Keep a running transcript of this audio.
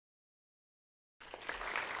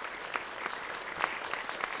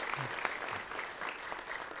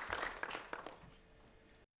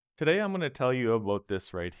Today I'm going to tell you about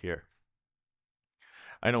this right here.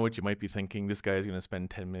 I know what you might be thinking. This guy is going to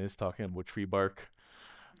spend 10 minutes talking about tree bark.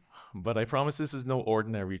 But I promise this is no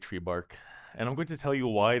ordinary tree bark. And I'm going to tell you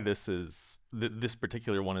why this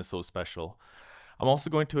particular one is so special. I'm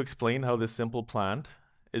also going to explain how this simple plant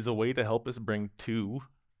is a way to help us bring two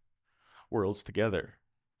worlds together,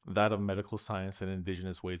 that of medical science and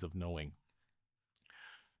Indigenous ways of knowing.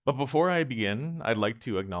 But before I begin, I'd like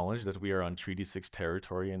to acknowledge that we are on Treaty 6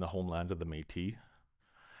 territory in the homeland of the Métis.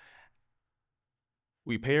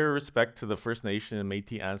 We pay our respect to the First Nation and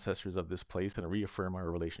Métis ancestors of this place and reaffirm our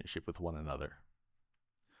relationship with one another.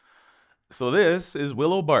 So this is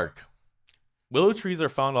willow bark. Willow trees are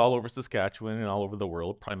found all over Saskatchewan and all over the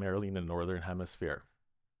world, primarily in the northern hemisphere.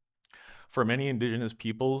 For many Indigenous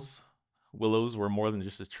peoples, willows were more than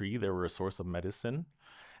just a tree, they were a source of medicine,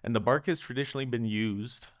 and the bark has traditionally been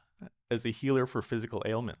used as a healer for physical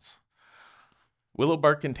ailments. Willow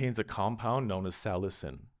bark contains a compound known as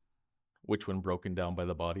salicin, which when broken down by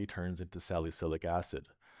the body turns into salicylic acid.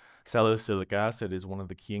 Salicylic acid is one of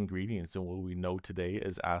the key ingredients in what we know today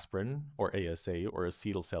as aspirin, or ASA, or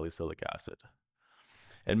acetylsalicylic acid.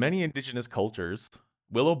 In many Indigenous cultures,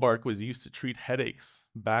 willow bark was used to treat headaches,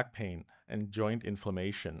 back pain, and joint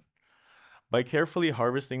inflammation. By carefully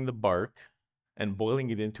harvesting the bark and boiling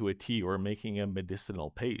it into a tea or making a medicinal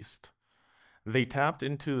paste, they tapped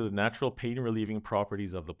into the natural pain-relieving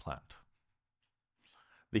properties of the plant.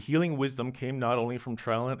 The healing wisdom came not only from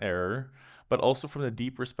trial and error, but also from the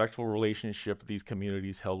deep respectful relationship these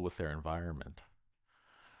communities held with their environment.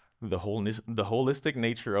 The holistic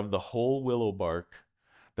nature of the whole willow bark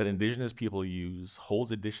that Indigenous people use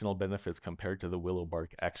holds additional benefits compared to the willow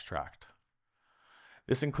bark extract.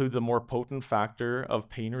 This includes a more potent factor of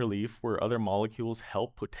pain relief where other molecules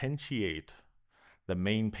help potentiate the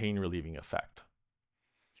main pain-relieving effect.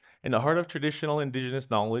 In the heart of traditional Indigenous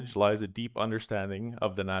knowledge lies a deep understanding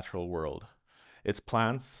of the natural world, its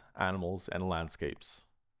plants, animals, and landscapes.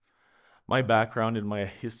 My background and my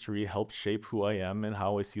history helped shape who I am and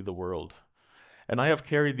how I see the world. And I have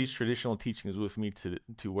carried these traditional teachings with me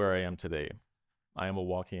to where I am today. I am a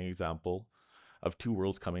walking example of two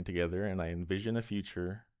worlds coming together, and I envision a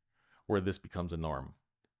future where this becomes a norm.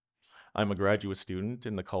 I'm a graduate student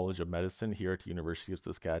in the College of Medicine here at the University of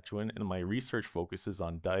Saskatchewan, and my research focuses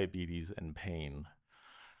on diabetes and pain.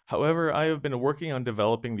 However, I have been working on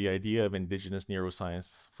developing the idea of Indigenous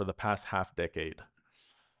neuroscience for the past half-decade.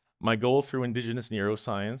 My goal through Indigenous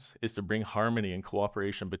neuroscience is to bring harmony and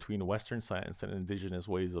cooperation between Western science and Indigenous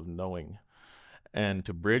ways of knowing, and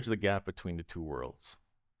to bridge the gap between the two worlds.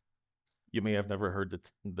 You may have never heard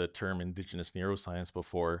the term Indigenous neuroscience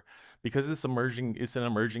before because it's an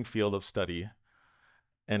emerging field of study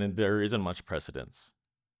and there isn't much precedence.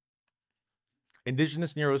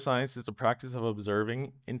 Indigenous neuroscience is the practice of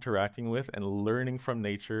observing, interacting with, and learning from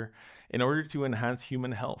nature in order to enhance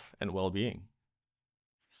human health and well-being.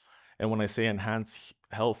 And when I say enhance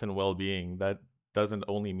health and well-being, that doesn't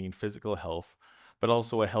only mean physical health, but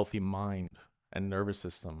also a healthy mind and nervous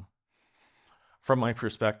system. From my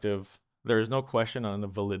perspective, there is no question on the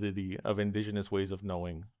validity of Indigenous ways of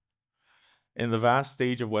knowing. In the vast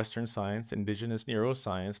stage of Western science, Indigenous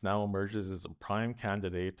neuroscience now emerges as a prime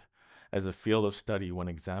candidate as a field of study when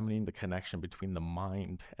examining the connection between the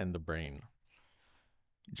mind and the brain.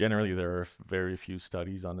 Generally, there are very few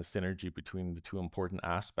studies on the synergy between the two important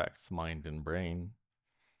aspects, mind and brain.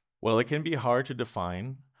 While it can be hard to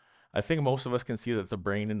define, I think most of us can see that the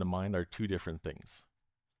brain and the mind are two different things,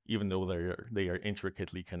 even though they are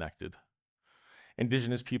intricately connected.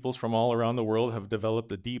 Indigenous peoples from all around the world have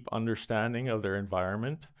developed a deep understanding of their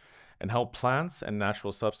environment and how plants and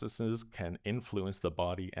natural substances can influence the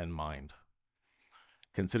body and mind.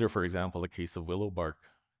 Consider, for example, the case of willow bark.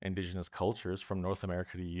 Indigenous cultures from North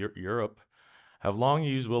America to Europe have long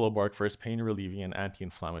used willow bark for its pain-relieving and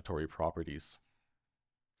anti-inflammatory properties.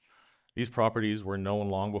 These properties were known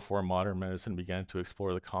long before modern medicine began to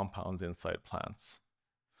explore the compounds inside plants.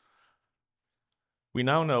 We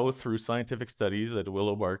now know through scientific studies that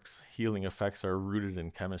willow bark's healing effects are rooted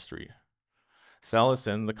in chemistry.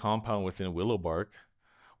 Salicin, the compound within willow bark,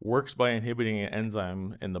 works by inhibiting an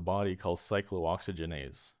enzyme in the body called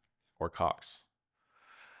cyclooxygenase, or COX.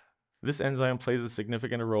 This enzyme plays a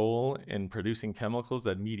significant role in producing chemicals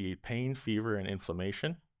that mediate pain, fever, and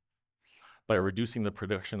inflammation. By reducing the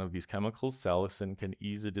production of these chemicals, salicin can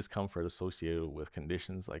ease the discomfort associated with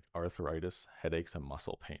conditions like arthritis, headaches, and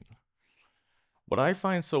muscle pain. What I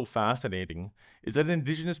find so fascinating is that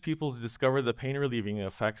Indigenous peoples discovered the pain-relieving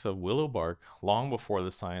effects of willow bark long before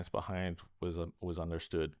the science behind was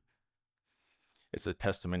understood. It's a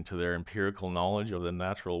testament to their empirical knowledge of the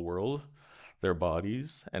natural world their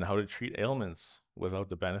bodies, and how to treat ailments without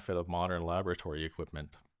the benefit of modern laboratory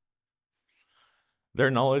equipment.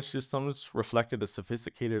 Their knowledge systems reflected a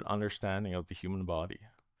sophisticated understanding of the human body,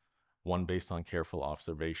 one based on careful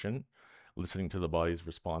observation, listening to the body's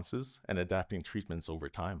responses, and adapting treatments over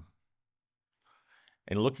time.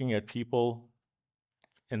 And looking at people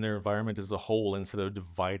and their environment as a whole instead of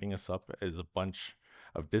dividing us up as a bunch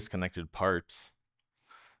of disconnected parts.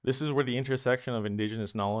 This is where the intersection of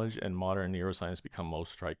Indigenous knowledge and modern neuroscience become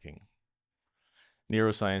most striking.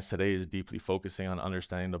 Neuroscience today is deeply focusing on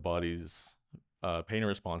understanding the body's pain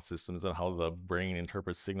response systems and how the brain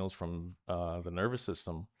interprets signals from the nervous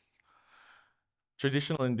system.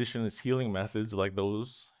 Traditional Indigenous healing methods like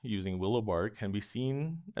those using willow bark can be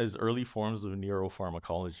seen as early forms of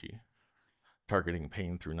neuropharmacology, targeting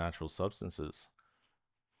pain through natural substances.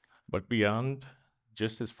 But beyond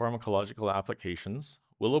just its pharmacological applications,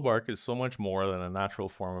 willow bark is so much more than a natural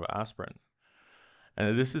form of aspirin.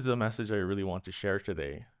 And this is a message I really want to share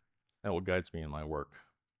today and what guides me in my work.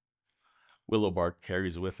 Willow bark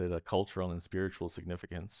carries with it a cultural and spiritual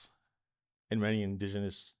significance. In many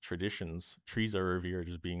Indigenous traditions, trees are revered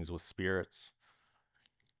as beings with spirits,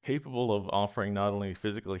 capable of offering not only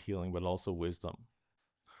physical healing, but also wisdom.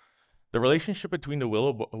 The relationship between the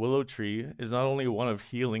willow tree is not only one of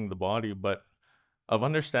healing the body, but of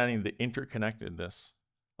understanding the interconnectedness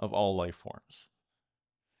of all life forms.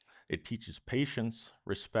 It teaches patience,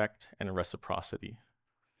 respect, and reciprocity.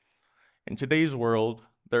 In today's world,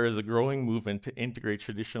 there is a growing movement to integrate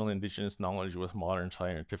traditional Indigenous knowledge with modern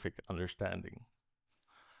scientific understanding.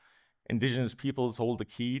 Indigenous peoples hold the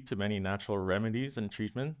key to many natural remedies and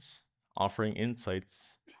treatments, offering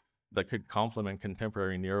insights that could complement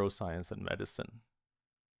contemporary neuroscience and medicine.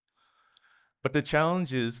 But the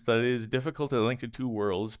challenge is that it is difficult to link the two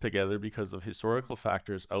worlds together because of historical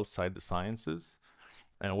factors outside the sciences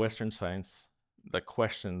and Western science that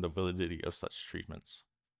question the validity of such treatments.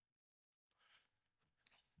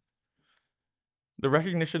 The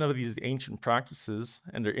recognition of these ancient practices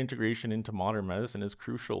and their integration into modern medicine is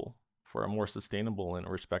crucial for a more sustainable and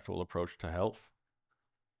respectful approach to health.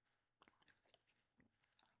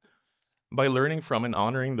 By learning from and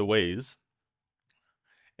honoring the ways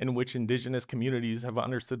in which Indigenous communities have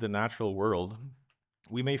understood the natural world,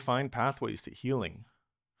 we may find pathways to healing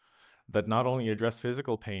that not only address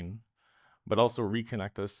physical pain, but also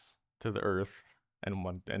reconnect us to the earth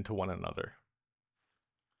and to one another.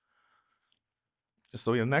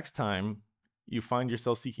 So the next time you find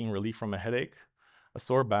yourself seeking relief from a headache, a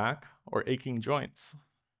sore back, or aching joints,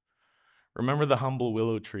 remember the humble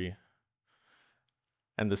willow tree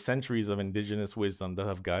and the centuries of Indigenous wisdom that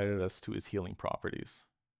have guided us to its healing properties.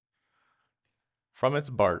 From its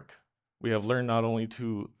bark, we have learned not only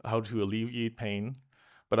how to alleviate pain,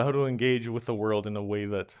 but how to engage with the world in a way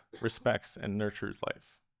that respects and nurtures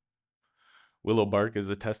life. Willow bark is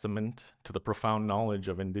a testament to the profound knowledge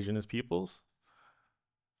of Indigenous peoples,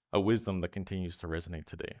 a wisdom that continues to resonate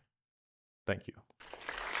today. Thank you.